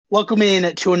Welcome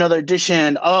in to another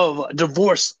edition of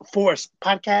Divorce Force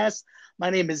Podcast. My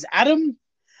name is Adam,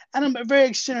 and I'm very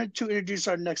excited to introduce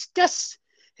our next guest.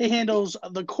 He handles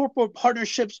the corporate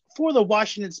partnerships for the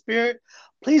Washington Spirit.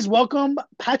 Please welcome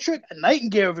Patrick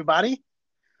Nightingale, everybody.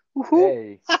 Woohoo!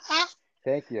 Hey,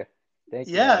 thank you. Thank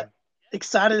you, Yeah, Adam.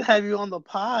 excited to have you on the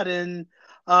pod, and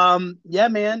yeah,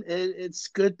 man, it's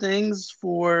good things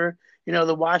for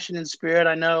the Washington Spirit.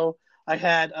 I know I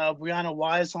had Brianna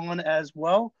Wise on as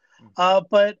well,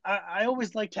 but I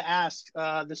always like to ask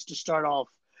this to start off.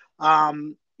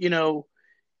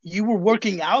 You were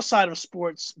working outside of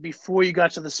sports before you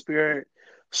got to the Spirit,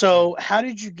 Mhm. so how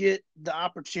did you get the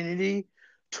opportunity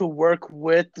to work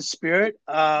with the Spirit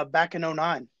back in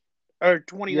 '09 or Yeah,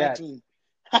 2019?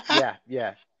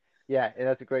 yeah, and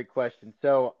that's a great question.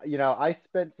 So, I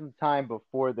spent some time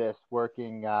before this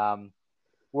working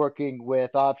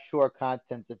with offshore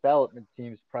content development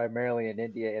teams primarily in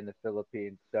India and the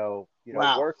Philippines. So,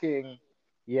 Wow.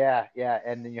 yeah,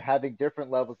 and then you're having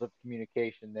different levels of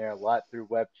communication there, a lot through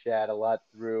web chat, a lot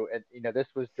through, and this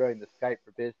was during the Skype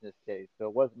for Business days, so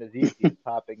it wasn't as easy as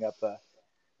popping up a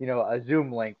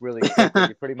Zoom link really quickly.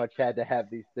 You pretty much had to have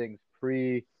these things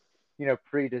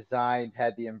pre-designed,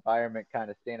 had the environment kind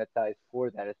of sanitized for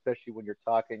that, especially when you're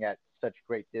talking at such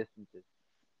great distances.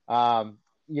 Um,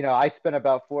 I spent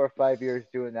about 4 or 5 years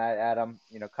doing that, Adam.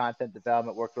 Content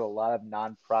development, worked with a lot of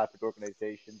nonprofit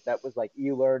organizations. That was like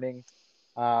e-learning,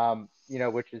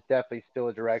 which is definitely still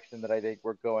a direction that I think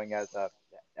we're going as a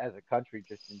country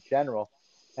just in general.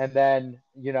 And then,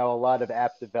 a lot of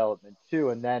app development too.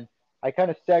 And then I kind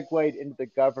of segued into the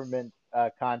government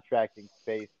contracting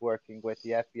space, working with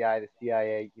the FBI, the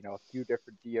CIA, a few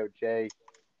different DOJ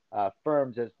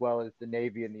firms, as well as the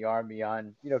Navy and the Army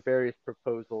on, various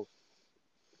proposals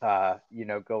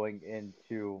going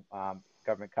into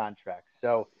government contracts.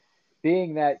 So,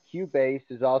 being that Cubase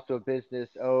is also a business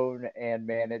owned and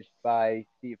managed by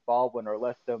Steve Baldwin, or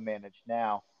less so managed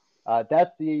now,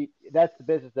 that's the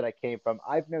business that I came from.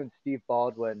 I've known Steve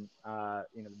Baldwin, the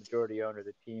majority owner of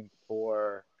the team,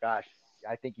 for gosh,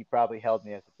 I think he probably held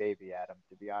me as a baby, Adam.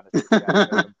 To be honest with you,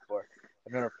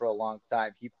 I've known him for a long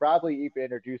time. He probably even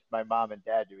introduced my mom and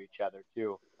dad to each other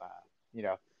too. You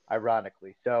know,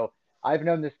 ironically. So I've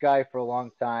known this guy for a long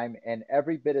time, and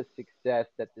every bit of success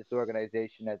that this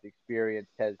organization has experienced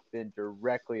has been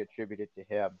directly attributed to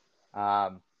him.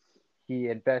 Um, he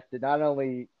invested not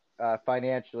only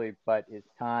financially, but his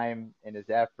time and his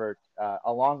effort,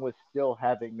 along with still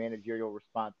having managerial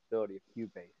responsibility of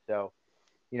Cubase. So,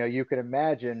 you can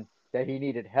imagine that he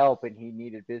needed help and he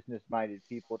needed business minded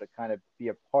people to kind of be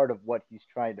a part of what he's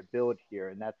trying to build here.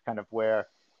 And that's kind of where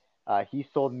he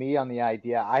sold me on the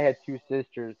idea. I had two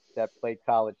sisters that played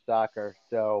college soccer.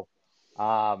 So,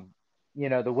 um,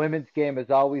 the women's game has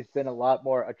always been a lot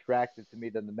more attractive to me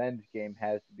than the men's game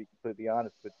has, to be completely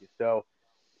honest with you. So,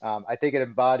 I think it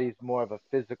embodies more of a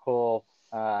physical,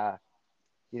 from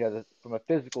a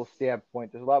physical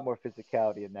standpoint, there's a lot more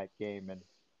physicality in that game. And,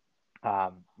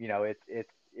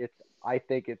 it's, I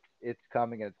think it's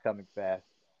coming and it's coming fast.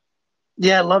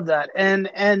 Yeah, I love that.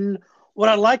 And what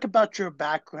I like about your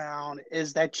background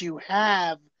is that you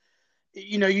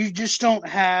just don't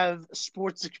have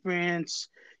sports experience.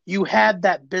 You had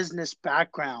that business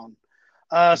background.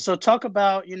 So talk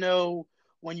about,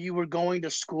 when you were going to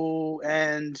school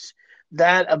and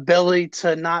that ability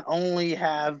to not only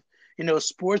have,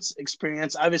 sports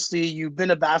experience. Obviously, you've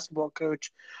been a basketball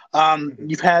coach.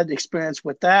 Mhm. You've had experience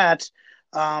with that,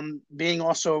 being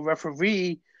also a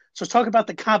referee. So talk about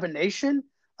the combination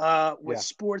with Yeah.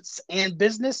 sports and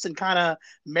business and kind of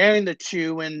marrying the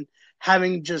two and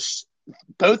having just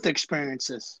both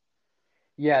experiences.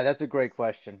 Yeah, that's a great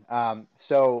question.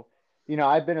 So,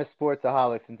 I've been a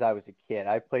sportsaholic since I was a kid.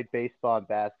 I played baseball and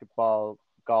basketball,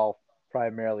 golf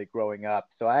primarily growing up.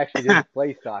 So I actually didn't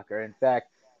play soccer. In fact,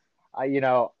 I, you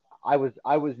know, I was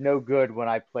no good when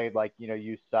I played like,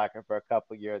 youth soccer for a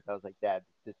couple of years. I was like, Dad,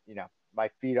 it's just, my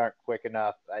feet aren't quick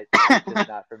enough. It's just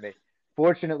not for me.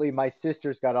 Fortunately, my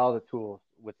sisters got all the tools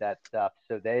with that stuff.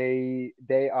 So they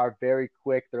are very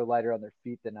quick. They're lighter on their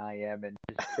feet than I am, and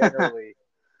just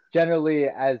generally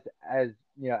as as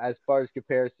far as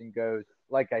comparison goes,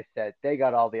 like I said, they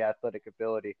got all the athletic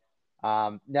ability.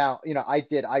 Now,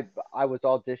 I was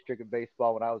all district in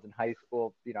baseball when I was in high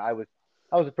school. I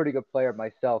was a pretty good player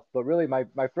myself, but really my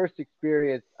first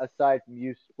experience aside from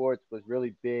youth sports was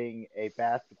really being a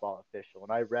basketball official,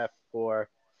 and I ref for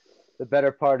the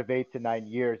better part of 8 to 9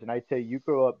 years. And I tell you, you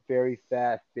grow up very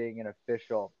fast being an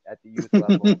official at the youth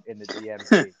level in the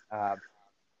DMV.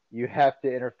 You have to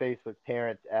interface with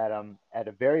parents at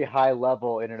a very high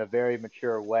level and in a very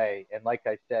mature way. And like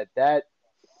I said,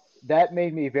 that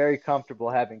made me very comfortable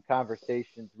having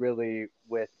conversations really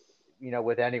with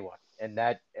with anyone, and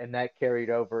that carried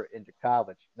over into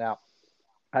college. Now,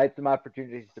 I had some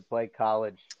opportunities to play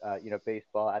college,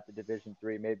 baseball at the Division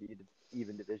 3, maybe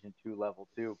even Division 2 level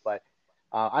too. But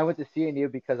I went to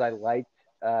CNU because I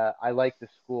liked the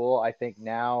school. I think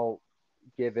now,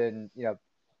 given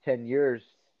 10 years,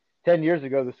 10 years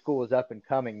ago the school was up and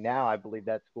coming. Now I believe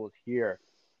that school is here,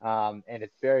 and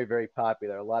it's very very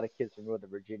popular. A lot of kids from Northern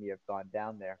Virginia have gone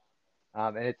down there,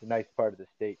 and it's a nice part of the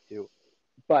state too.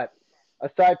 But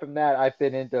aside from that, I've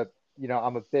been into,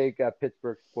 I'm a big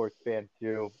Pittsburgh sports fan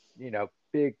too.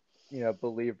 Big,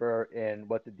 believer in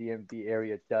what the DMV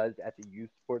area does at the youth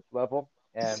sports level.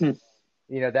 And,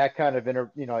 that kind of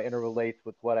interrelates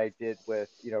with what I did with,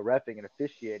 refing and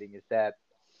officiating is that,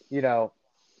 you know,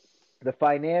 the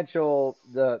financial,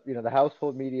 the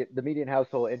household media, the median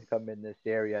household income in this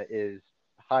area is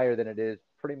higher than it is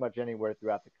pretty much anywhere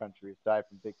throughout the country, aside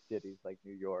from big cities like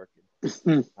New York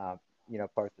and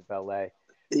parts of LA.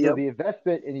 So Yep. the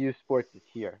investment in youth sports is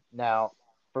here. Now,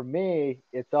 for me,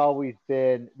 it's always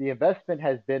been the investment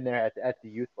has been there at the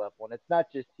youth level, and it's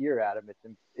not just here, Adam.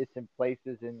 It's in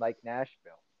places in like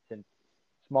Nashville, it's in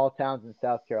small towns in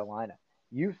South Carolina.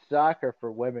 Youth soccer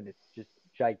for women is just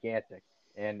gigantic,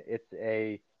 and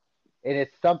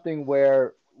it's something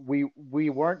where we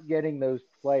weren't getting those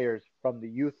players from the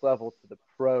youth level to the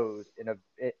pros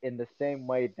in the same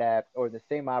way that, or the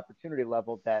same opportunity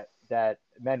level that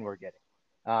men were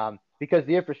getting, because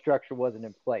the infrastructure wasn't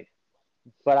in place.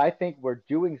 But I think we're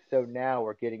doing so now.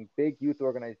 We're getting big youth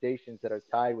organizations that are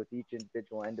tied with each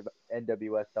individual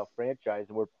NWSL franchise,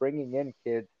 and we're bringing in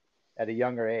kids at a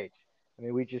younger age. I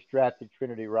mean, we just drafted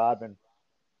Trinity Rodman,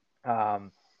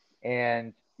 um,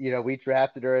 and we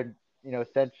drafted her and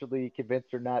essentially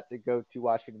convinced her not to go to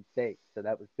Washington State. So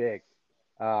that was big,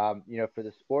 for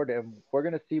the sport, and we're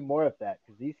going to see more of that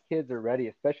because these kids are ready,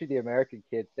 especially the American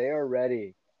kids. They are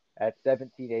ready at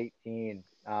 17, 18.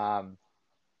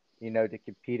 To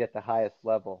compete at the highest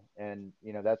level. And,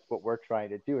 that's what we're trying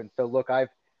to do. And so, look, I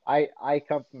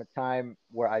come from a time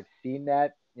where I've seen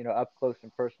that, up close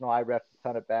and personal. I ref a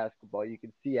ton of basketball. You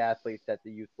can see athletes at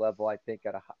the youth level, I think,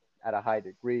 at a high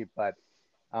degree. But,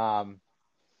 um,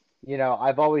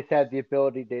 I've always had the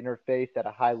ability to interface at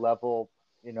a high level,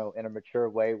 in a mature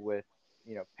way with,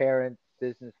 parents,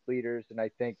 business leaders. And I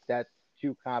think that's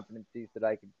two competencies that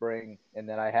I could bring and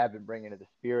that I have been bringing to the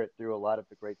spirit through a lot of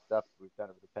the great stuff that we've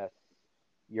done over the past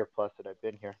year plus that I've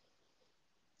been here.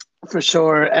 For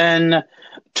sure. And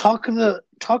talk about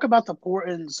the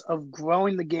importance of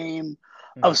growing the game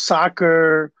of Mm-hmm.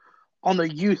 soccer on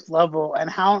the youth level, and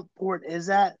how important is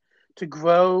that to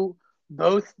grow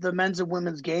both the men's and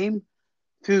women's game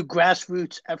through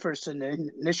grassroots efforts and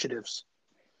initiatives.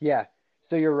 Yeah,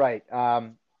 so you're right.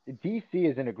 DC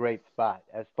is in a great spot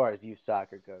as far as youth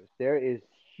soccer goes. There is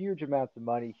huge amounts of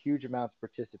money, huge amounts of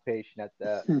participation at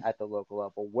the local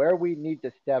level. Where we need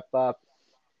to step up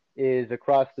is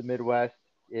across the Midwest,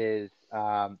 is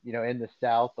in the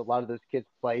South. A lot of those kids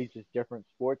play just different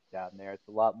sports down there. It's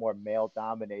a lot more male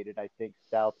dominated, I think,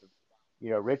 south of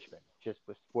Richmond, just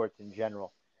with sports in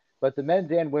general. But the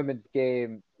men's and women's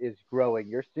game is growing.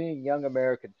 You're seeing young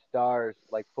American stars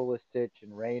like Pulisic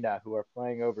and Reyna who are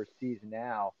playing overseas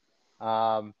now.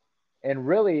 Um, and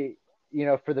really,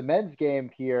 for the men's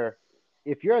game here,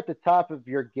 if you're at the top of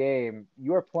your game,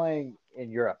 you are playing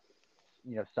in Europe,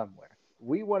 somewhere.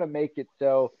 We want to make it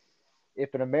so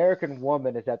if an American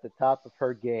woman is at the top of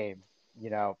her game,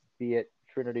 be it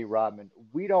Trinity Rodman,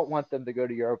 we don't want them to go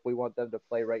to Europe. We want them to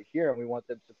play right here, and we want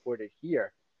them supported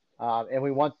here. And we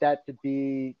want that to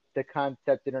be the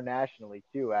concept internationally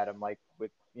too, Adam. Like with,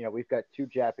 we've got two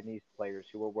Japanese players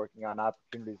who are working on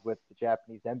opportunities with the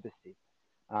Japanese embassy,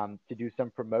 to do some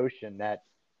promotion that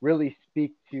really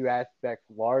speak to aspects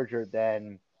larger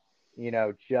than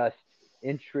just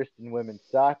interest in women's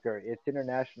soccer. It's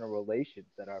international relations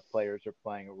that our players are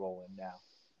playing a role in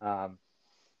now.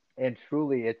 And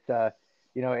truly, it's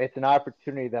an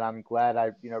opportunity that I'm glad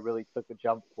I, really took a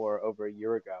jump for over a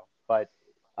year ago. But,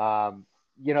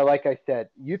 like I said,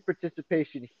 youth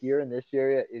participation here in this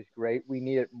area is great. We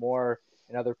need it more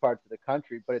in other parts of the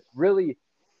country, but it's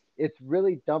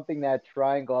really dumping that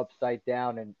triangle upside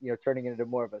down and turning it into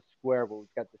more of a square where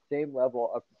we've got the same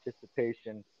level of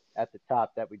participation at the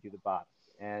top that we do the bottom.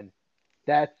 And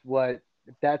that's what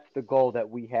that's the goal that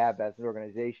we have as an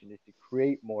organization, is to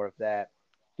create more of that,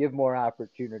 give more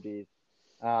opportunities,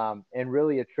 and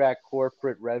really attract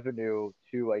corporate revenue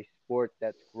to a sport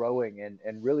that's growing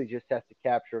and really just has to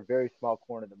capture a very small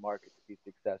corner of the market to be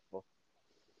successful.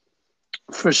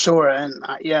 For sure. And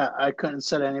yeah, I couldn't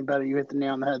say it any better. You hit the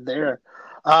nail on the head there.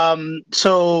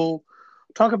 So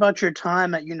talk about your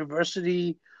time at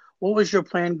university. What was your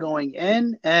plan going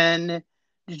in? And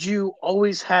did you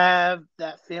always have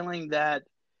that feeling that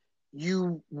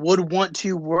you would want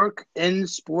to work in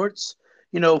sports,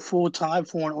 full time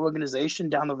for an organization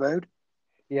down the road?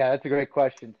 Yeah, that's a great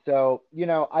question. So,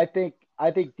 I think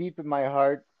deep in my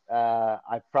heart,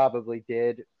 I probably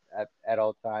did at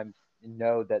all times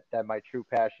know that my true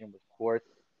passion was sports.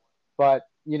 But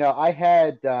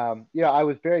I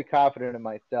was very confident in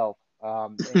myself,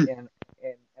 and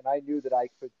I knew that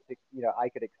I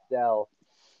could excel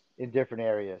in different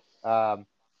areas.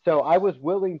 So I was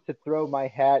willing to throw my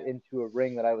hat into a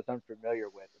ring that I was unfamiliar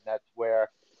with, and that's where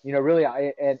really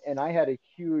I had a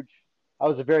huge. I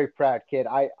was a very proud kid.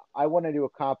 I wanted to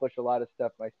accomplish a lot of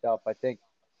stuff myself. I think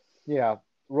you know,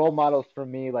 role models for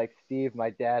me like Steve,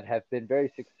 my dad, have been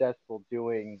very successful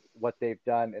doing what they've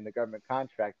done in the government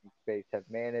contracting space, have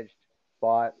managed,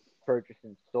 bought, purchased,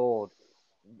 and sold,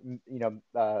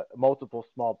 multiple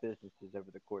small businesses over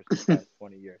the course of the past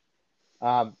 20 years.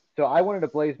 So I wanted to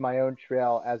blaze my own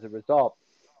trail as a result.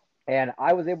 And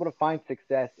I was able to find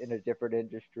success in a different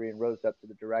industry and rose up to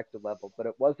the director level, but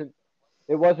it wasn't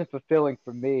fulfilling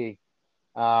for me,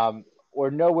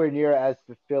 or nowhere near as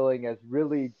fulfilling as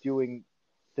really doing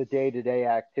the day-to-day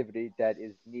activity that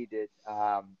is needed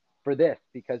for this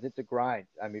because it's a grind.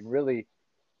 I mean, really,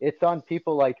 it's on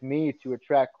people like me to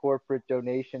attract corporate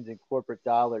donations and corporate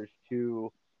dollars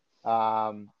to,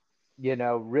 um,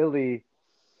 really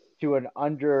to an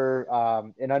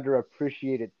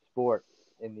underappreciated sport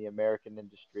in the American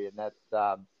industry, and that's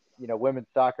women's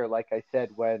soccer. Like I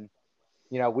said, when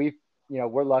we've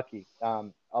we're lucky.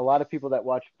 A lot of people that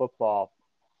watch football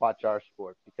watch our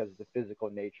sport because of the physical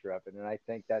nature of it, and I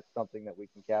think that's something that we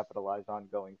can capitalize on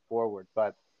going forward.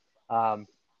 But um,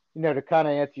 to kind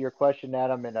of answer your question,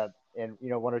 Adam, in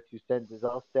one or two sentences,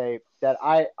 I'll say that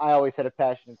I always had a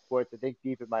passion in sports. I think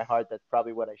deep in my heart that's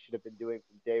probably what I should have been doing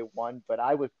from day one. But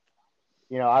I was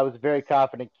a very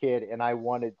confident kid, and I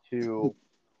wanted to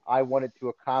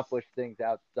accomplish things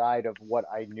outside of what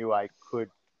I knew I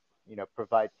could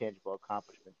provide tangible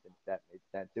accomplishments, if that made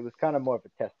sense. It was kind of more of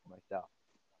a test to myself.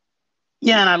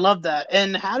 Yeah, and I love that.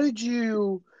 And how did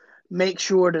you make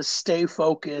sure to stay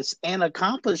focused and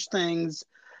accomplish things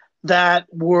that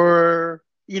were,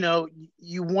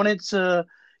 you wanted to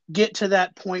get to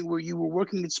that point where you were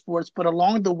working in sports, but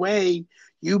along the way,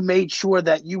 you made sure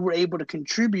that you were able to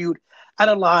contribute at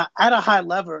a high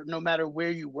level, no matter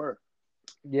where you were.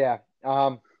 Yeah.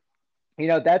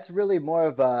 That's really more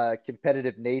of a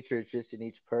competitive nature. It's just in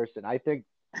each person. I think,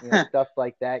 stuff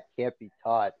like that can't be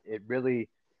taught. It really,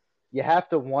 you have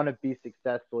to want to be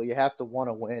successful. You have to want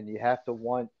to win. You have to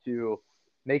want to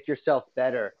make yourself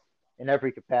better in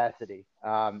every capacity.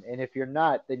 And if you're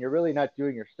not, then you're really not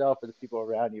doing yourself or the people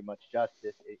around you much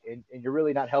justice, and you're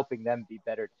really not helping them be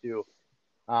better too.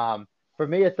 For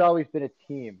me, it's always been a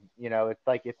team. It's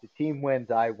like if the team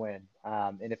wins, I win,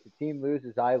 and if the team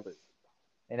loses, I lose.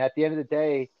 And at the end of the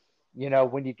day,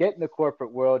 when you get in the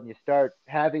corporate world and you start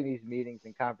having these meetings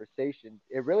and conversations,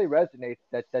 it really resonates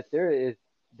that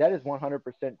is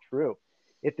 100% true.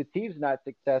 If the team's not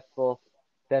successful,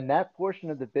 then that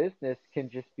portion of the business can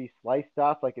just be sliced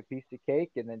off like a piece of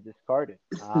cake and then discarded.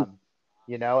 And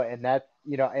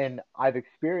and I've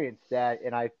experienced that,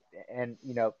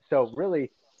 so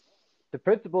really the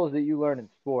principles that you learn in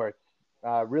sports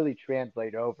really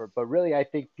translate over. But really, I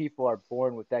think people are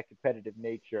born with that competitive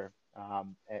nature,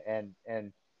 and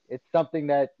it's something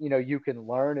that you can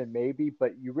learn and maybe,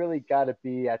 but you really got to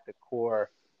be at the core.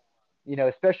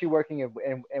 Especially working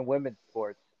in women's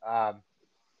sports,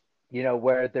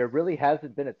 where there really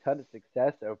hasn't been a ton of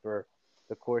success over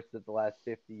the course of the last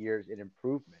 50 years in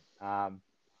improvement.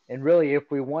 And really,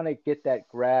 if we want to get that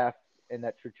graph and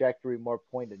that trajectory more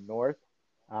pointed north,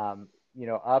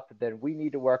 up, then we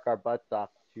need to work our butts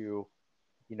off to,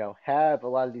 have a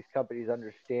lot of these companies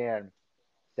understand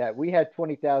that we had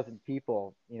 20,000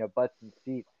 people, butts and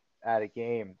seats at a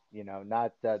game,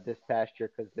 not this past year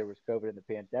because there was COVID in the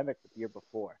pandemic, but the year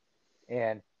before.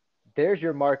 And there's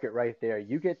your market right there.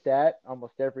 You get that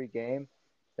almost every game,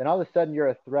 then all of a sudden you're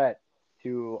a threat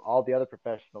to all the other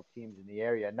professional teams in the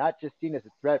area, not just seen as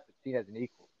a threat, but seen as an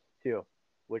equal too,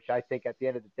 which I think at the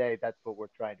end of the day, that's what we're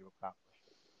trying to accomplish.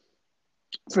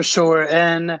 For sure.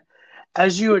 And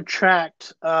as you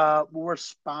attract more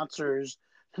sponsors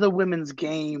to the women's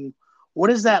game, what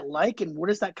is that like, and what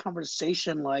is that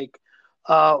conversation like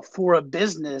for a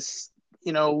business,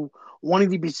 you know,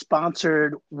 wanting to be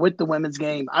sponsored with the women's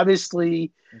game?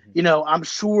 Obviously, Mm-hmm. I'm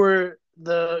sure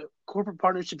the corporate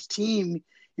partnerships team,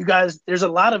 you guys, there's a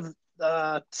lot of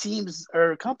teams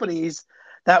or companies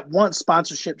that want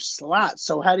sponsorship slots.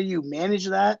 So how do you manage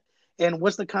that? And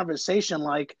what's the conversation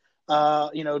like?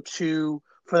 To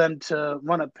for them to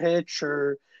run a pitch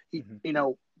or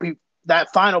Mm-hmm. be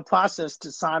that final process to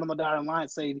sign on the dotted line,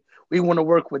 say we want to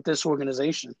work with this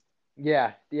organization.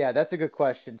 Yeah, that's a good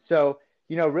question. So,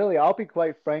 really, I'll be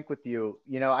quite frank with you.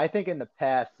 I think in the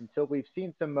past, until we've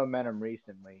seen some momentum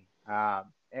recently,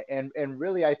 and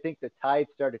really, I think the tide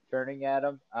started turning at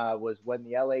them was when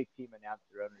the LA team announced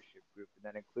their ownership group, and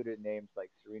that included names like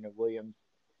Serena Williams,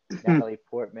 Natalie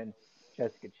Portman,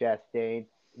 Jessica Chastain,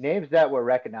 names that were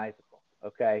recognizable.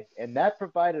 Okay, and that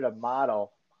provided a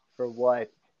model for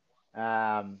what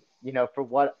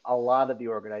a lot of the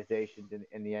organizations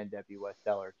in the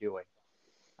NWSL are doing,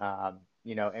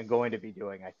 and going to be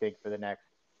doing, I think, for the next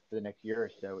year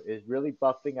or so, is really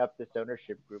buffing up this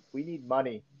ownership group. We need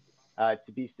money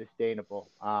to be sustainable,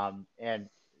 and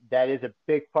that is a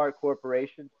big part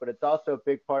corporations, but it's also a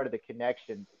big part of the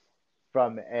connections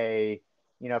from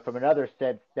from another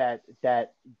sense that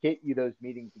get you those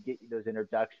meetings, get you those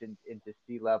introductions into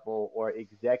C-level or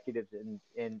executives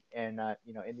in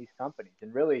these companies,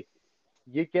 and really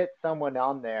you get someone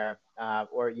on there,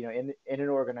 or in an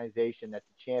organization that's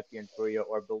a champion for you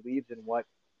or believes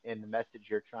in the message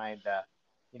you're trying to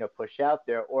push out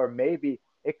there, or maybe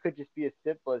it could just be as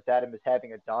simple as Adam is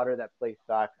having a daughter that plays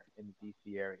soccer in the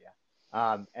DC area,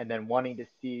 and then wanting to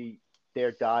see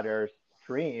their daughter's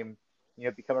dream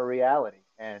become a reality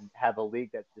and have a league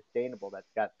that's sustainable,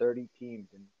 that's got 30 teams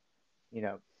and you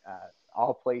know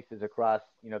all places across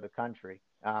the country.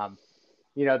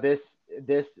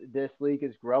 This league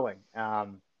is growing,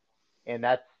 and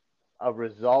that's a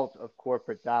result of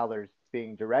corporate dollars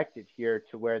being directed here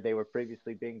to where they were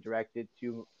previously being directed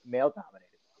to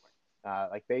male-dominated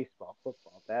sports, like baseball,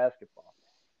 football, basketball.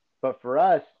 But for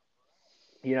us,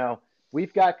 you know,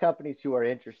 we've got companies who are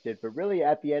interested, but really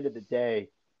at the end of the day,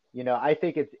 I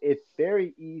think it's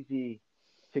very easy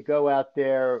to go out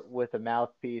there with a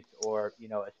mouthpiece or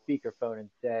a speakerphone and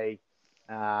say,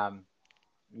 um,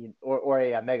 or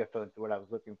a megaphone is what I was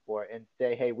looking for, and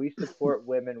say, hey, we support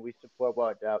women, we support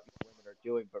what women are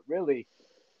doing, but really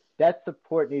that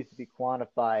support needs to be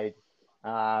quantified,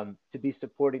 to be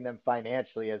supporting them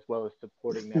financially as well as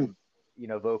supporting them,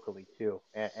 vocally too.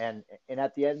 And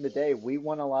at the end of the day, we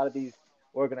want a lot of these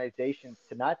organizations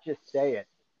to not just say it,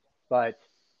 but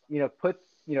put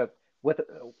with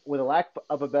a lack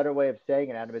of a better way of saying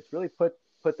it, Adam, it's really put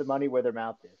the money where their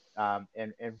mouth is,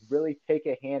 and really take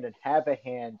a hand and have a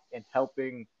hand in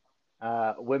helping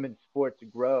women's sports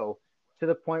grow to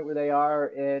the point where they are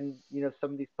in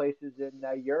some of these places in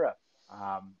Europe,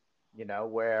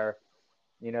 where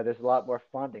there's a lot more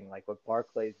funding, like what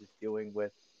Barclays is doing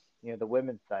with the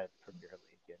women's side of the Premier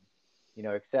League, and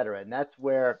et cetera. And that's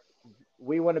where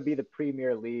we want to be the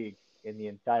premier league in the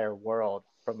entire world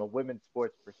from a women's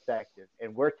sports perspective,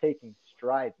 and we're taking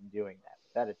strides in doing that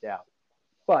without a doubt.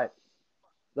 But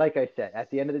like I said, at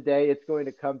the end of the day, it's going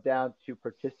to come down to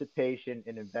participation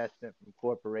and investment from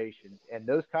corporations, and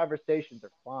those conversations are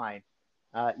fine,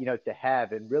 to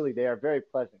have, and really they are very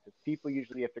pleasant because people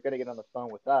usually, if they're going to get on the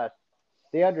phone with us,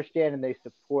 they understand and they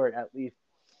support at least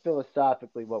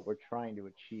philosophically what we're trying to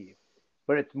achieve.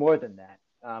 But it's more than that.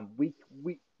 We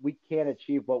can't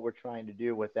achieve what we're trying to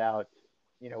do without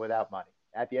money.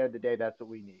 At the end of the day, that's what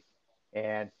we need,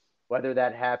 and whether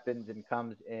that happens and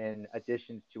comes in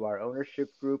additions to our ownership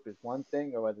group is one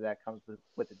thing, or whether that comes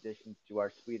with additions to our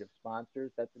suite of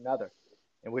sponsors, that's another.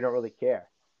 And we don't really care.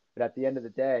 But at the end of the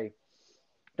day,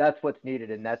 that's what's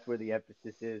needed, and that's where the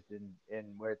emphasis is,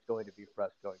 and where it's going to be for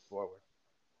us going forward.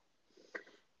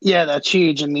 Yeah, that's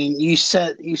huge. I mean, you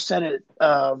said it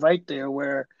right there,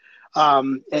 where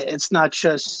it's not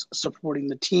just supporting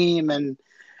the team and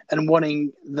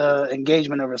wanting the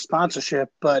engagement of a sponsorship,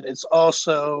 but it's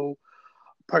also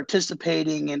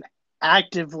participating and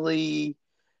actively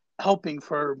helping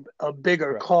for a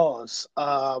bigger Correct. cause,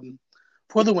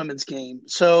 for the women's game.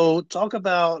 So talk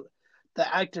about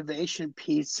the activation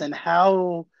piece and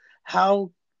how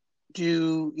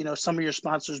do some of your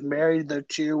sponsors marry the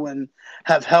two and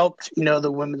have helped the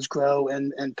women's grow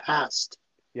and past.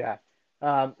 Yeah.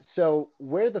 So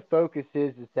where the focus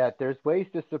is that there's ways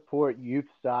to support youth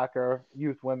soccer,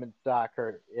 youth women's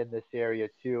soccer in this area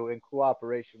too, in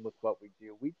cooperation with what we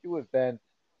do. We do events,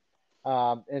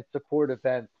 and support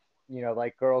events,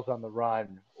 like Girls on the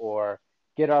Run, or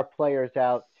get our players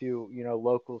out to,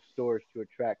 local stores to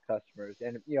attract customers.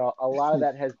 And, a lot of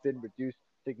that has been reduced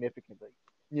significantly,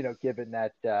 given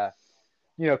that,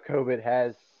 COVID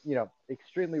has,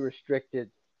 extremely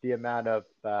restricted the amount of,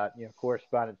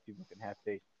 correspondence people can have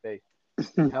face to face.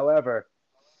 However,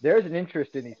 there's an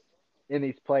interest in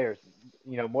these players,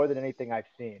 more than anything I've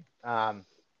seen. And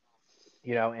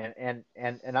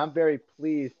I'm very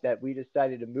pleased that we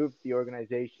decided to move the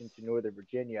organization to Northern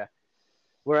Virginia,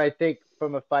 where I think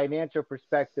from a financial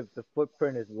perspective, the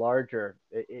footprint is larger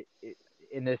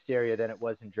in this area than it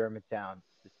was in Germantown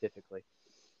specifically.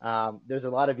 There's a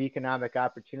lot of economic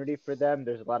opportunity for them.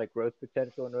 There's a lot of growth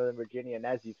potential in Northern Virginia, and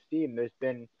as you've seen, there's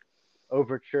been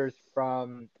overtures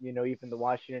from even the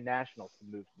Washington Nationals to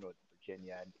move to Northern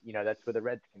Virginia, and that's where the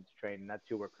Redskins train, and that's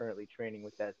who we're currently training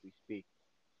with as we speak.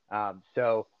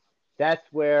 So that's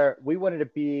where we wanted to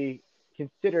be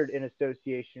considered in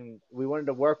association. We wanted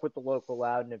to work with the local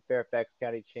Loudoun and Fairfax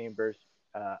County chambers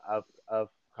of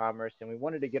commerce, and we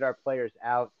wanted to get our players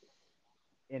out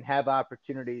and have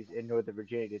opportunities in Northern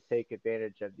Virginia to take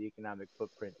advantage of the economic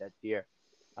footprint that's here.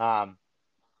 Um,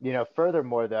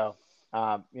 Furthermore, though,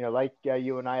 like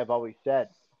you and I have always said,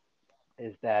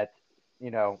 is that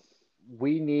you know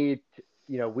we need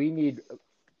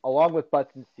along with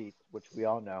butts and seats, which we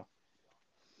all know,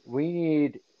 we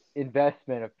need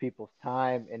investment of people's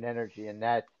time and energy, and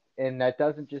that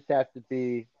doesn't just have to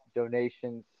be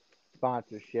donations,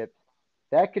 sponsorships.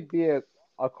 That could be a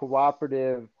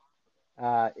cooperative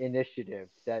initiative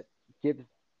that gives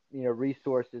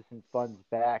resources and funds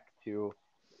back to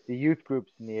the youth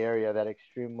groups in the area that are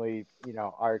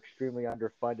extremely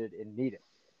underfunded and need it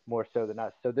more so than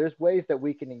us. So there's ways that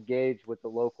we can engage with the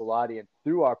local audience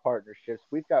through our partnerships.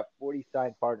 We've got 40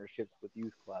 signed partnerships with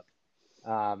youth clubs.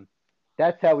 Um,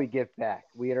 that's how we give back.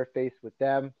 We interface with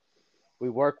them, we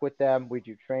work with them, we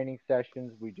do training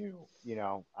sessions, we do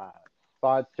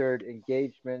sponsored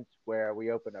engagements where we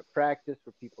open up practice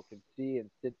where people can see and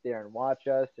sit there and watch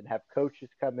us, and have coaches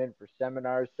come in for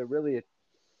seminars. So really, it's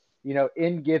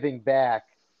in giving back,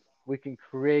 we can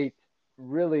create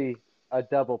really a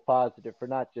double positive for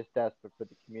not just us but for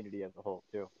the community as a whole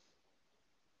too.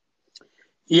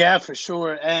 Yeah, for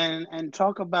sure. And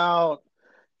talk about,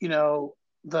 you know,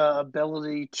 the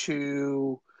ability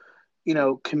to,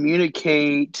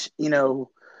 communicate,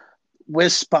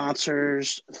 with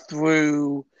sponsors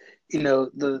through,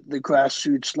 the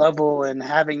grassroots level, and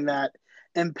having that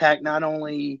impact not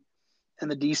only in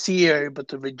the DC area but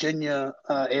the Virginia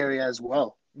area as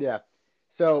well. Yeah.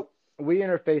 So we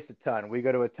interface a ton. We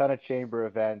go to a ton of chamber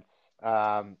events,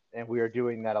 and we are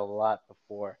doing that a lot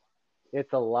before.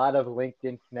 It's a lot of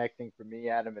LinkedIn connecting for me,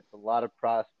 Adam. It's a lot of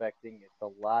prospecting. It's a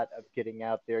lot of getting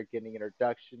out there, getting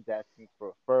introductions, asking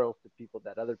for referrals to people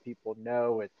that other people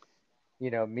know. It's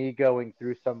me going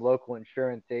through some local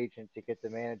insurance agent to get the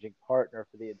managing partner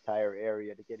for the entire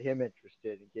area to get him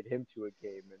interested and get him to a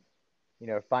game,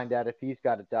 and find out if he's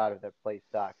got a daughter that plays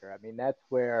soccer. I mean, that's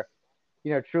where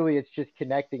truly it's just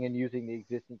connecting and using the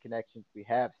existing connections we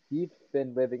have. Steve's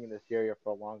been living in this area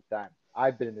for a long time.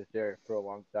 I've been in this area for a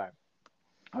long time.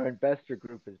 Our investor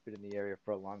group has been in the area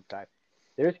for a long time.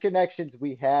 There's connections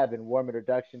we have and warm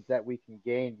introductions that we can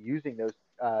gain using those,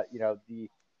 the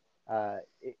uh,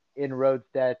 inroads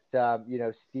that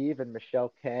Steve and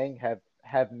Michelle Kang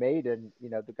have made in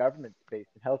the government space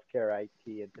and healthcare IT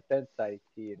and defense IT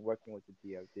and working with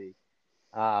the DoD.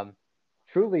 Um,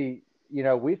 Truly,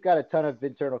 we've got a ton of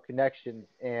internal connections,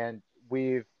 and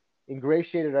we've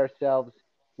ingratiated ourselves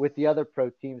with the other pro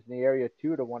teams in the area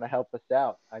too to want to help us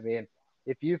out. I mean,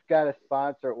 if you've got a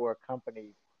sponsor or a company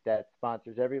that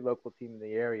sponsors every local team in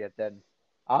the area, then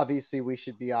obviously we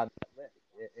should be on that list.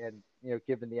 And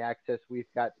given the access we've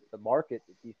got to the market,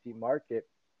 the DC market,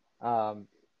 um,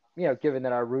 given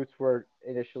that our roots were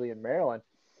initially in Maryland,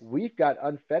 we've got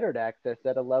unfettered access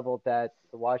at a level that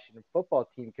the Washington football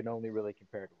team can only really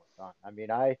compare to us on. I mean,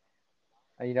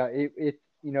 it's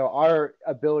our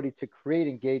ability to create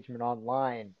engagement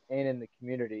online and in the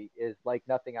community is like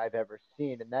nothing I've ever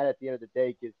seen, and that at the end of the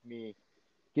day gives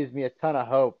me a ton of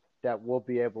hope that we'll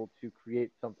be able to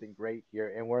create something great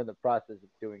here, and we're in the process of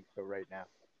doing so right now.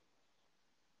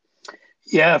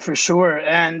 Yeah, for sure.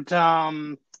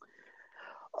 And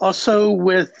also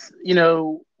with,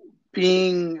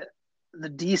 being the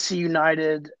DC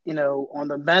United, on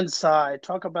the men's side,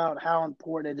 talk about how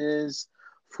important it is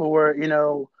for,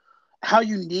 how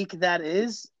unique that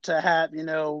is to have,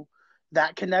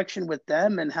 that connection with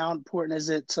them, and how important is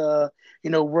it to,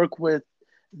 work with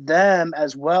them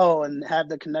as well and have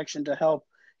the connection to help,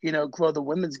 grow the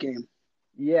women's game.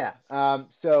 Yeah.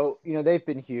 So they've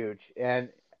been huge, and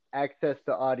access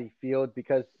to Audi Field,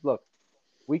 because look,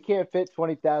 we can't fit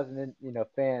 20,000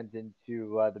 fans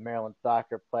into the Maryland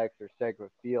Soccerplex or Segra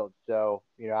Field. So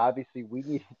obviously we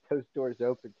needed those doors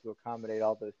open to accommodate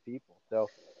all those people. So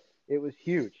it was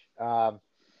huge, and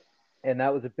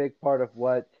that was a big part of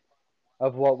what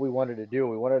of what we wanted to do.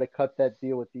 We wanted to cut that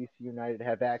deal with DC United,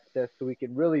 have access so we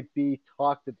can really be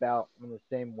talked about on the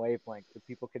same wavelength, so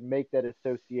people can make that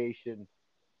association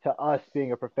to us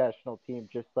being a professional team,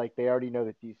 just like they already know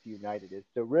that DC United is.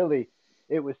 So really,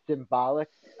 it was symbolic,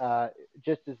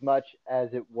 just as much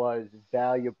as it was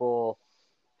valuable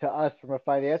to us from a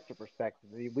financial perspective.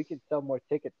 I mean, we can sell more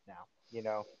tickets now.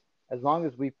 As long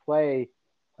as we play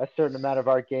a certain amount of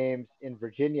our games in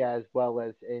Virginia as well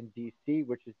as in DC,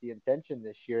 which is the intention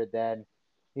this year, then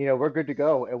we're good to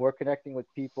go, and we're connecting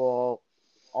with people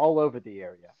all over the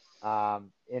area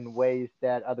in ways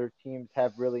that other teams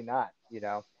have really not.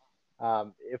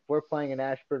 If we're playing in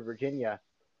Ashburn, Virginia,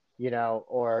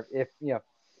 or if,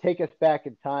 take us back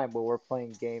in time where we're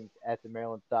playing games at the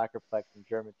Maryland Soccerplex in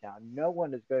Germantown. No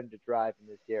one is going to drive in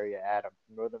this area, Adam,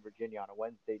 from Northern Virginia on a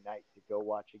Wednesday night to go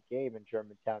watch a game in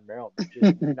Germantown, Maryland.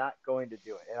 They're just not going to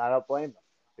do it. And I don't blame them.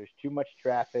 There's too much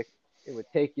traffic. It would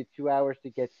take you 2 hours to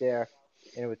get there,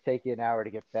 and it would take you an hour to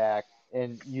get back.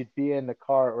 And you'd be in the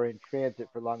car or in transit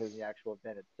for longer than the actual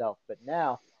event itself. But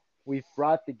now we've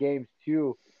brought the games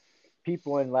to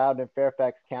people in Loudoun and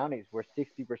Fairfax counties where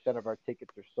 60% of our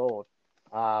tickets are sold.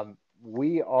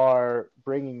 We are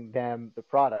bringing them the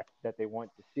product that they want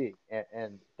to see,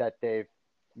 and that they've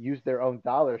used their own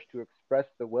dollars to express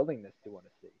the willingness to want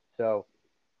to see. So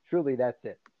truly, that's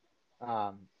it.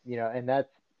 And that's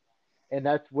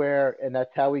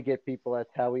how we get people.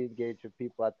 That's how we engage with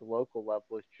people at the local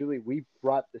level. Is truly we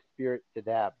brought the spirit to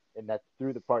them, and that's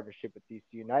through the partnership with DC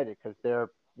United, because their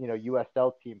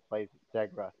USL team plays at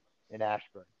Segra in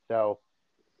Ashburn. So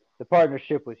the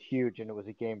partnership was huge, and it was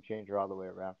a game changer all the way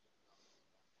around.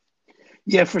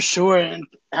 Yeah, for sure. And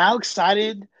how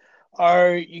excited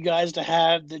are you guys to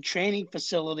have the training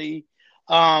facility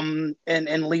in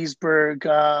Leesburg,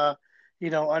 under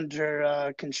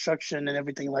construction and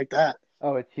everything like that?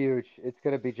 Oh, it's huge. It's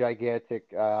going to be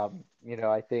gigantic. I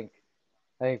think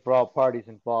for all parties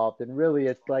involved, and really,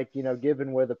 it's like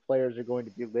given where the players are going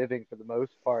to be living for the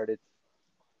most part, it's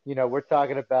we're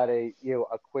talking about a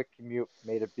quick commute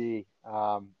from A to B,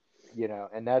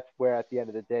 and that's where at the end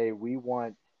of the day we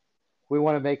want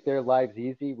to make their lives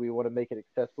easy. We want to make it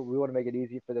accessible. We want to make it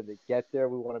easy for them to get there.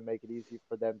 We want to make it easy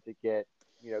for them to get,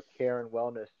 care and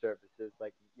wellness services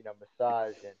like,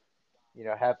 massage, and,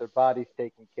 have their bodies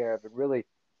taken care of, and really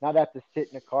not have to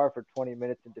sit in a car for 20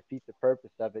 minutes and defeat the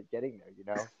purpose of it getting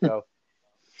there. So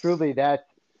truly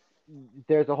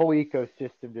there's a whole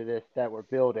ecosystem to this that we're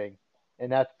building.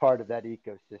 And that's part of that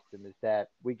ecosystem, is that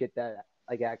we get that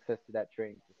like access to that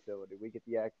training facility. We get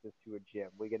the access to a gym.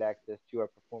 We get access to our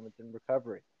performance and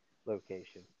recovery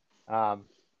location. Um,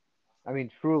 I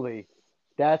mean, truly,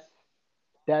 that's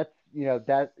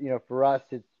for us,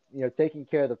 it's taking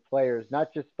care of the players,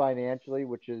 not just financially,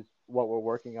 which is what we're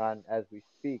working on as we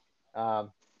speak.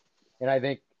 And I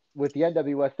think with the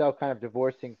NWSL kind of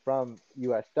divorcing from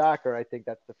U.S. soccer, I think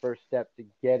that's the first step to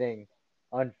getting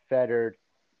unfettered,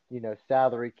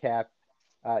 salary cap,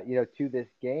 to this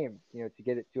game, to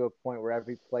get it to a point where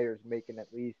every player is making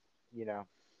at least,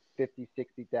 50,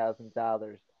 $60,000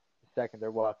 the second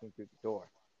they're walking through the door.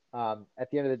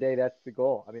 At the end of the day, that's the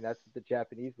goal. I mean, that's what the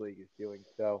Japanese league is doing.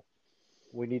 So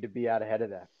we need to be out ahead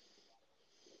of that.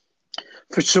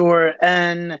 For sure.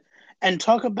 And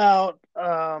talk about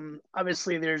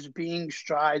obviously there's being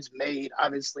strides made.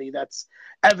 Obviously, that's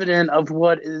evident of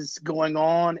what is going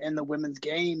on in the women's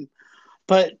game.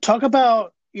 But talk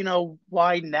about,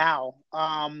 why now?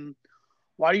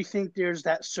 Why do you think there's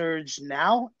that surge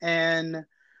now? And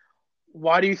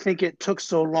why do you think it took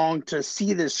so long to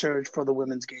see this surge for the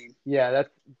women's game? Yeah,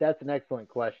 that's an excellent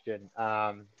question,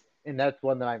 and that's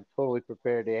one that I'm totally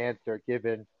prepared to answer.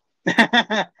 Given,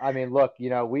 I mean, look,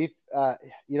 we've,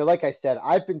 like I said,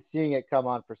 I've been seeing it come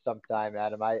on for some time,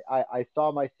 Adam. I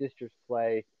saw my sisters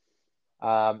play,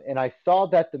 and I saw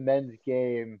that the men's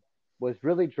game was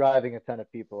really driving a ton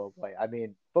of people away. I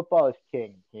mean, football is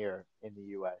king here in the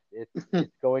U.S. It's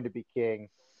going to be king.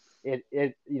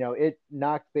 It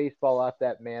knocked baseball off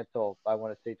that mantle. I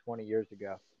want to say 20 years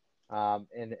ago,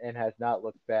 and has not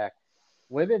looked back.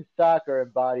 Women's soccer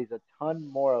embodies a ton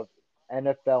more of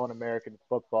NFL and American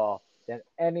football than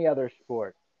any other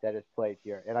sport that is played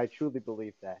here, and I truly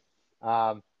believe that.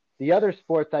 The other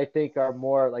sports I think are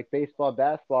more like baseball and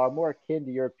basketball are more akin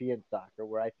to European soccer,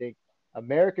 where I think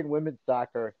American women's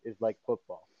soccer is like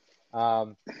football.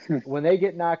 Um, when they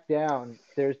get knocked down,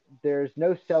 there's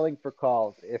no selling for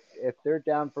calls. If they're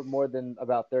down for more than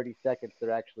about 30 seconds,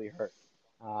 they're actually hurt.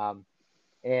 Um,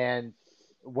 and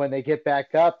when they get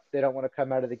back up, they don't want to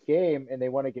come out of the game, and they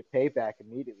want to get payback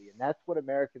immediately. And that's what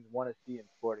Americans want to see in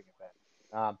sporting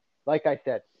events. Like I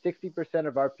said, 60%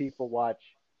 of our people watch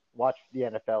watch the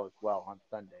NFL as well on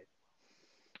Sundays.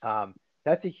 Um,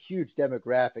 that's a huge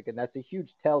demographic, and that's a huge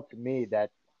tell to me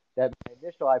that my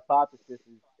initial hypothesis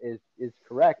is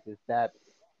correct. Is that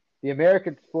the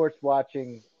American sports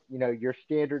watching, your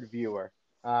standard viewer,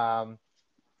 um,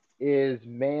 is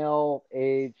male,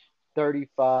 age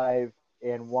 35,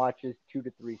 and watches 2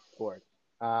 to 3 sports.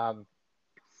 Um,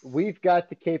 we've got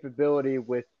the capability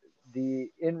with the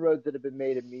inroads that have been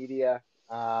made in media,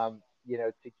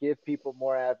 to give people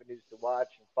more avenues to watch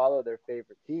and follow their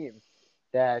favorite teams.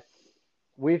 That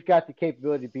we've got the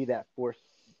capability to be that force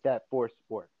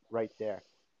sport right there.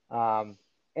 Um,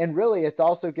 and really, it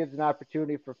also gives an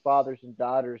opportunity for fathers and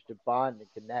daughters to bond and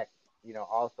connect.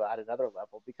 Also at another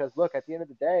level, because look, at the end of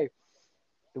the day,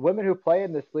 the women who play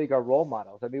in this league are role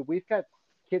models. I mean, we've got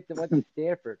kids that went to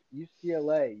Stanford,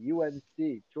 UCLA,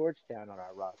 UNC, Georgetown on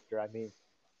our roster. I mean,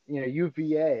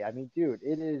 UVA. I mean, dude,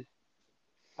 it is.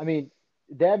 I mean,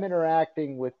 them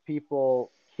interacting with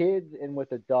people, kids and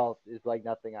with adults, is like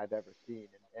nothing I've ever seen.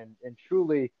 And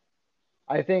truly,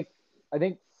 I think I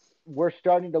think we're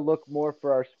starting to look more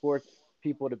for our sports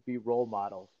people to be role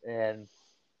models. And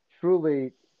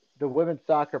truly, the women's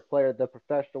soccer player, the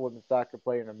professional women's soccer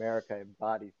player in America,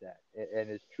 embodies that, and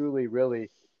is truly,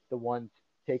 really the ones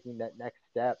taking that next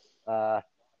step, to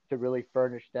really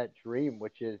furnish that dream,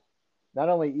 which is not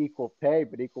only equal pay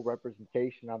but equal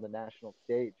representation on the national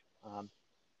stage.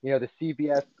 The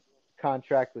CBS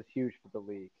contract was huge for the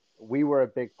league. We were a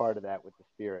big part of that with the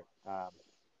Spirit,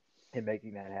 in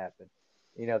making that happen.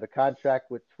 The contract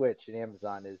with Twitch and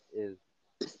Amazon is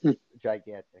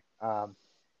gigantic.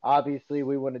 Obviously,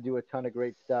 we want to do a ton of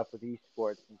great stuff with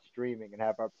esports and streaming and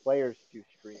have our players do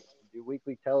streams and do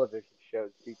weekly television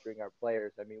shows featuring our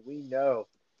players. I mean, we know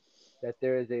that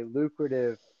there is a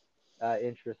lucrative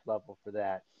interest level for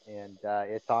that. And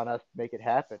it's on us to make it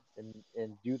happen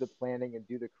and do the planning and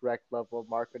do the correct level of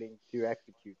marketing to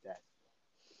execute that.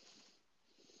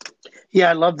 Yeah,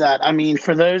 I love that. I mean,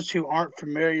 for those who aren't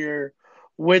familiar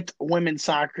with women's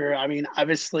soccer, I mean,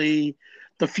 obviously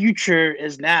the future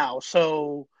is now.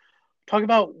 So, talk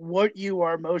about what you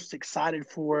are most excited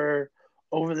for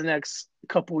over the next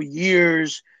couple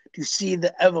years to see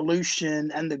the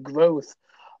evolution and the growth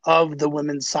of the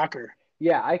women's soccer.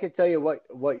 Yeah, I can tell you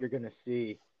what you're going to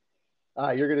see.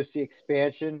 You're going to see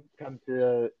expansion come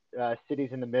to cities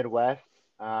in the Midwest,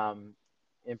 um,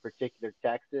 in particular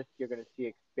Texas. You're going to see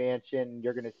expansion.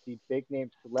 You're going to see big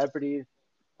name celebrities,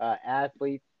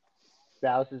 athletes,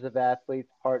 spouses of athletes,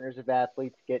 partners of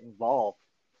athletes get involved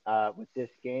with this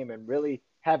game and really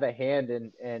have a hand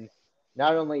in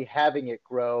not only having it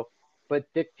grow, but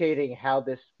dictating how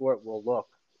this sport will look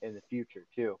in the future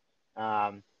too.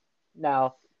 Um,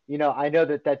 Now, I know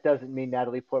that doesn't mean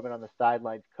Natalie Portman on the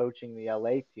sidelines coaching the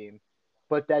LA team,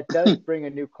 but that does bring a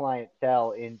new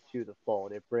clientele into the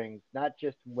fold. It brings not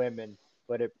just women,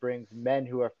 but it brings men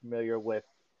who are familiar with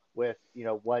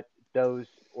what those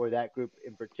or that group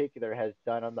in particular has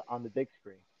done on the big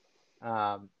screen.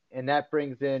 And that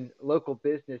brings in local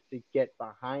business to get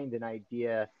behind an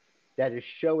idea that is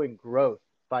showing growth,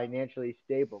 financially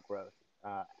stable growth,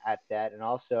 at that, and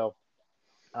also,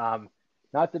 um,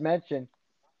 not to mention,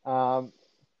 um,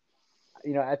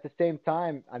 at the same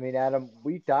time, I mean, Adam,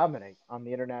 we dominate on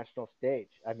the international stage.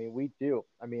 I mean, we do.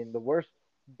 I mean, the worst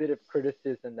bit of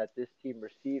criticism that this team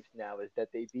receives now is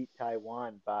that they beat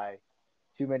Taiwan by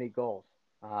too many goals.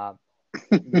 Um,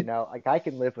 like I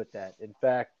can live with that. In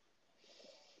fact,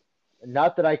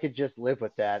 not that I could just live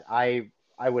with that. I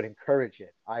would encourage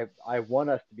it. I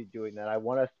want us to be doing that. I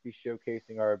want us to be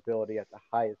showcasing our ability at the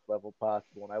highest level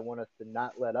possible, and I want us to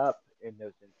not let up in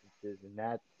those instances. And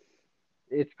that's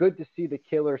it's good to see the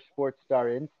killer sports star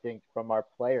instinct from our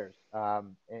players.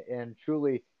 And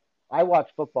truly, I watch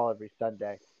football every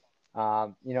Sunday.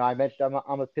 I mentioned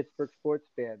I'm a Pittsburgh sports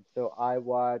fan, so I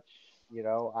watch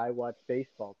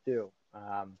baseball too.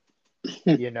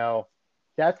 You know,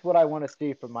 that's what I want to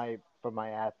see from my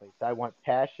athletes. I want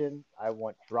passion, I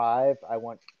want drive, I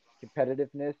want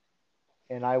competitiveness,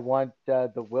 and I want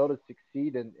the will to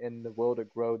succeed and the will to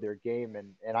grow their game.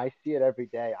 And I see it every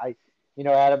day.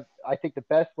 Adam, I think the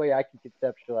best way I can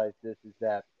conceptualize this is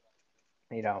that,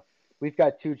 you know, we've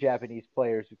got 2 Japanese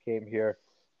players who came here,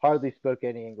 hardly spoke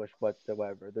any English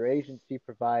whatsoever. Their agency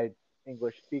provides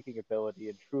English speaking ability,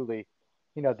 and truly,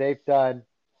 they've done,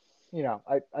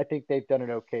 I think they've done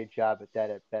an okay job at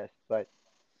that at best. But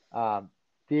um,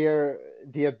 their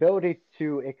the ability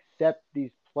to accept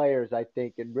these players, I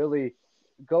think, and really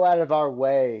go out of our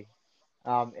way.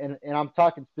 And I'm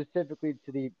talking specifically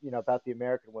to about the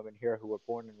American women here who were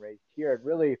born and raised here, and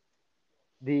really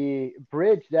the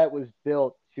bridge that was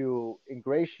built to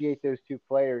ingratiate those two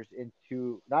players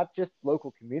into not just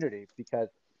local community, because,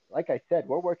 like I said,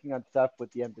 we're working on stuff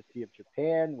with the Embassy of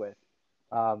Japan, with,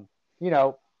 um, you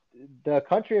know, the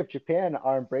country of Japan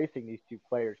are embracing these two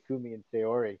players, Kumi and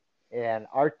Sayori, and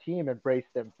our team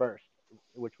embraced them first,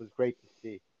 which was great to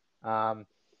see. Um,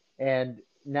 and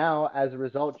now, as a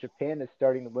result, Japan is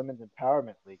starting the Women's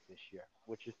Empowerment League this year,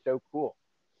 which is so cool.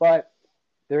 But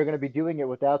they're going to be doing it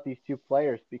without these two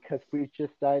players because we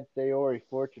just signed Sayori,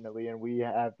 fortunately, and we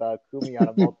have Kumi on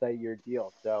a multi-year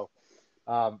deal. So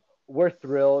we're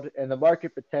thrilled, and the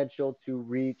market potential to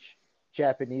reach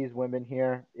Japanese women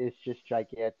here is just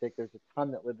gigantic. There's a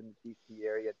ton that live in the DC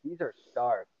area. These are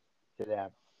stars to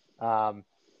them. Um,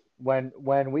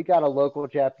 when we got a local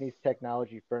Japanese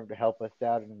technology firm to help us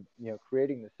out in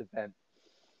creating this event,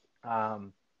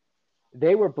 um,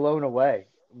 they were blown away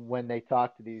when they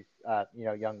talked to these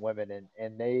young women,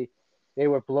 and they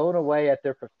were blown away at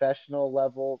their professional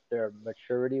level, their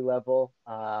maturity level,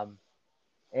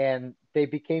 and they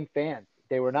became fans.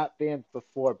 They were not fans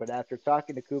before, but after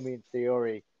talking to Kumi and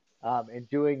Sayori, and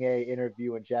doing a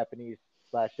interview in Japanese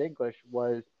slash English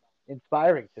was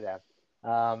inspiring to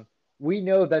them. We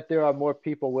know that there are more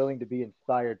people willing to be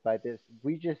inspired by this.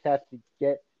 We just have to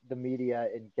get the media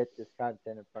and get this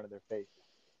content in front of their faces.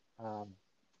 Um,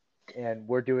 and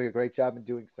we're doing a great job in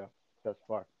doing so thus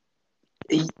far.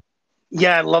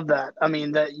 Yeah, I love that. I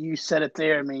mean, that you said it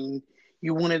there. I mean,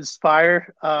 you want to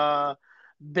inspire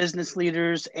business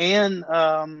leaders and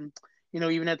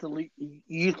even at the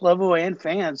youth level and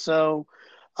fans. So,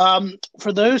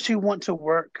 for those who want to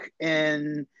work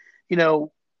in, you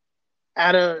know,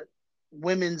 at a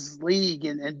women's league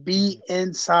and be Mm-hmm.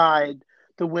 inside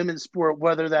the women's sport,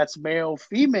 whether that's male,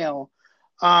 female,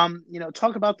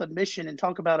 talk about the mission and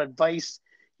talk about advice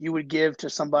you would give to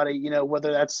somebody,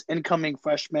 whether that's incoming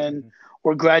freshman Mm-hmm.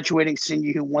 or graduating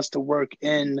senior who wants to work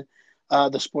in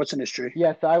the sports industry.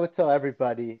 Yes, I would tell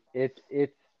everybody it's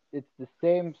the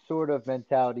same sort of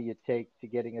mentality you take to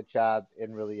getting a job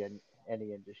in really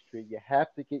any industry. You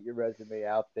have to get your resume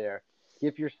out there.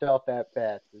 Give yourself at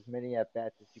bats, as many at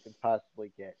bats as you can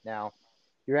possibly get. Now,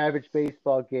 your average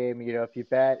baseball game, if you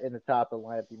bat in the top of the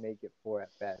lineup, you may get four at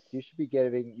bats. You should be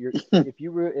getting your if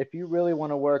you really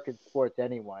want to work in sports,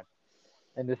 anyone,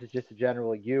 and this is just a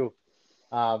general you,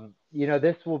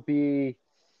 this will be,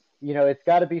 it's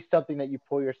got to be something that you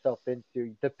pull yourself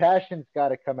into. The passion's got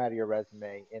to come out of your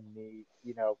resume, and the,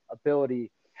 ability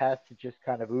has to just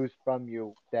kind of ooze from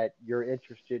you that you're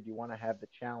interested, you want to have the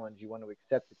challenge, you want to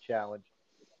accept the challenge,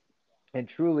 and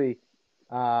truly,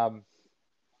 um,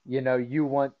 you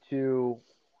want to,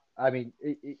 I mean,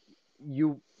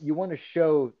 you want to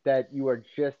show that you are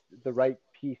just the right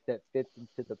piece that fits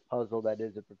into the puzzle that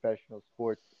is a professional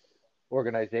sports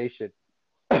organization.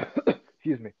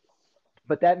 Excuse me.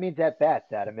 But that means at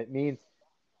bats, Adam. It means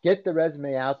get the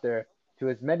resume out there to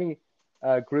as many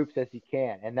groups as you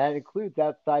can, and that includes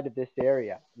outside of this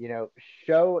area.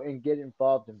 Show and get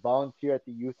involved and volunteer at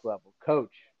the youth level,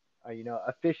 coach,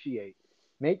 officiate,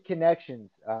 make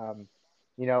connections.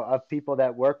 Of people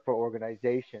that work for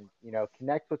organizations.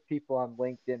 Connect with people on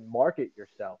LinkedIn, market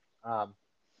yourself.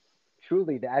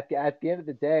 Truly, at the end of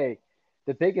the day,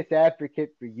 the biggest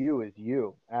advocate for you is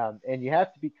you, and you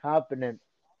have to be confident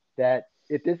that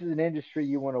if this is an industry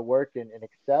you want to work in and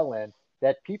excel in,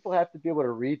 that people have to be able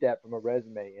to read that from a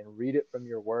resume and read it from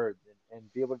your words, and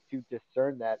be able to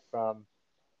discern that from,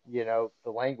 the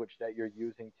language that you're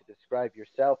using to describe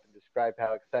yourself and describe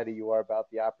how excited you are about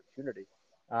the opportunity.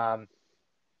 Um,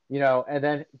 and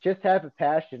then just have a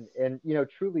passion and,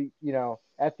 truly,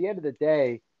 at the end of the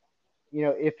day,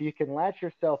 if you can latch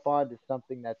yourself on to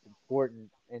something that's important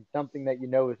and something that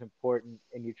is important,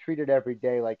 and you treat it every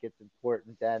day like it's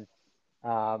important, then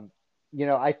um,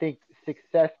 I think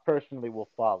success personally will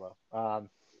follow.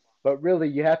 But really,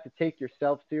 you have to take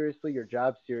yourself seriously, your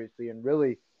job seriously, and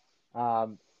really, I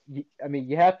mean,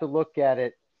 you have to look at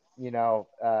it,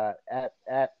 at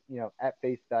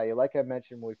face value. Like I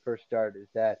mentioned when we first started, is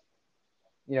that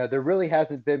there really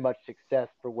hasn't been much success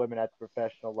for women at the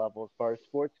professional level as far as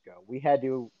sports go. We had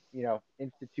to,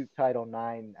 institute Title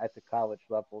IX at the college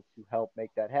level to help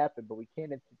make that happen, but we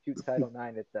can't institute Title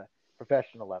IX at the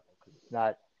professional level because it's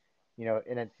not,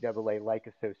 an NCAA like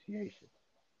association,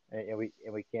 and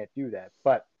we can't do that.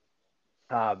 But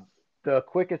um, the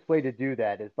quickest way to do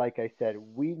that is, like I said,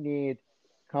 we need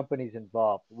companies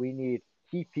involved. We need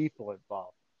key people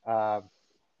involved.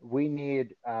 We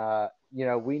need all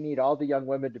the young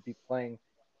women to be playing,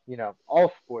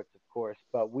 all sports, of course,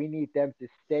 but we need them to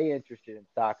stay interested in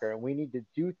soccer, and we need to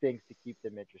do things to keep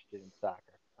them interested in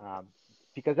soccer.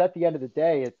 Because at the end of the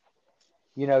day,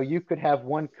 you could have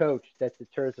one coach that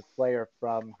deters a player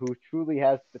from who truly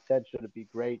has the potential to be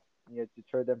great,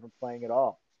 deter them from playing at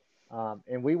all.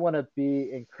 And we want to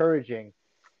be encouraging,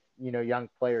 young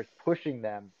players, pushing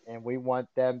them, and we want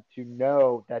them to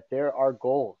know that there are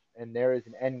goals and there is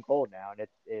an end goal now, and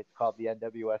it's called the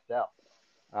NWSL.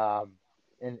 Um,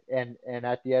 and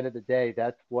at the end of the day,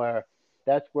 that's where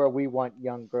we want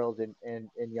young girls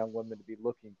and young women to be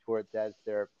looking towards as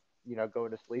they're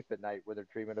going to sleep at night, where they're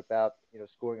dreaming about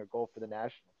scoring a goal for the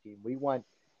national team. We want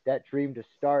that dream to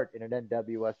start in an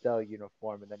NWSL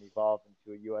uniform and then evolve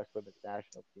into a U.S. Women's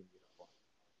National Team uniform.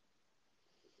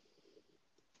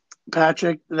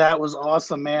 Patrick, that was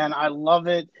awesome, man. I love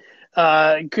it.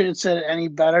 Couldn't have said it any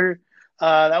better.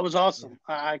 That was Yeah. awesome.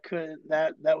 I couldn't.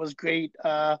 That was great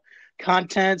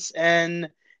contents, and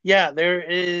yeah, there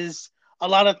is a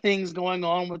lot of things going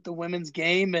on with the women's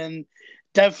game, and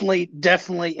definitely,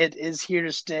 it is here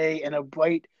to stay, and a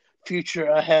bright future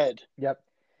ahead. Yep.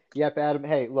 Yep, Adam.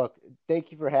 Hey, look,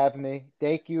 thank you for having me.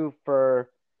 Thank you for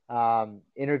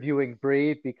interviewing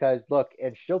Bree because look,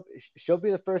 and she'll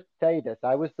be the first to tell you this.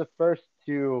 I was the first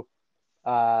to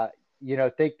uh,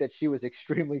 think that she was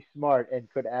extremely smart and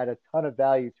could add a ton of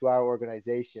value to our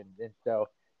organization. And so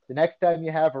the next time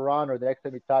you have her on or the next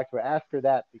time you talk to her, ask her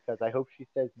that because I hope she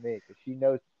says me because she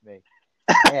knows it's me.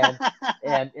 And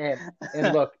and and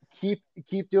and look, keep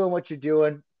doing what you're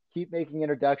doing. Keep making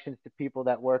introductions to people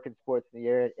that work in sports in the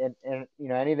area, and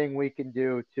anything we can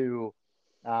do to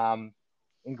um,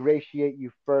 ingratiate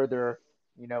you further,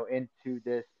 into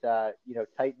this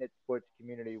tight knit sports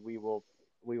community. We will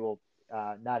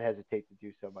not hesitate to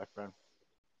do so, my friend.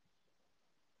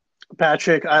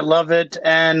 Patrick, I love it,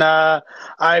 and I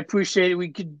appreciate it. We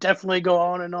could definitely go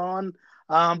on and on,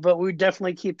 but we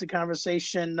definitely keep the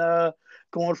conversation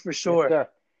going for Yes, sure. sir.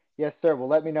 Yes, sir. Well,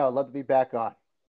 let me know. I'd love to be back on.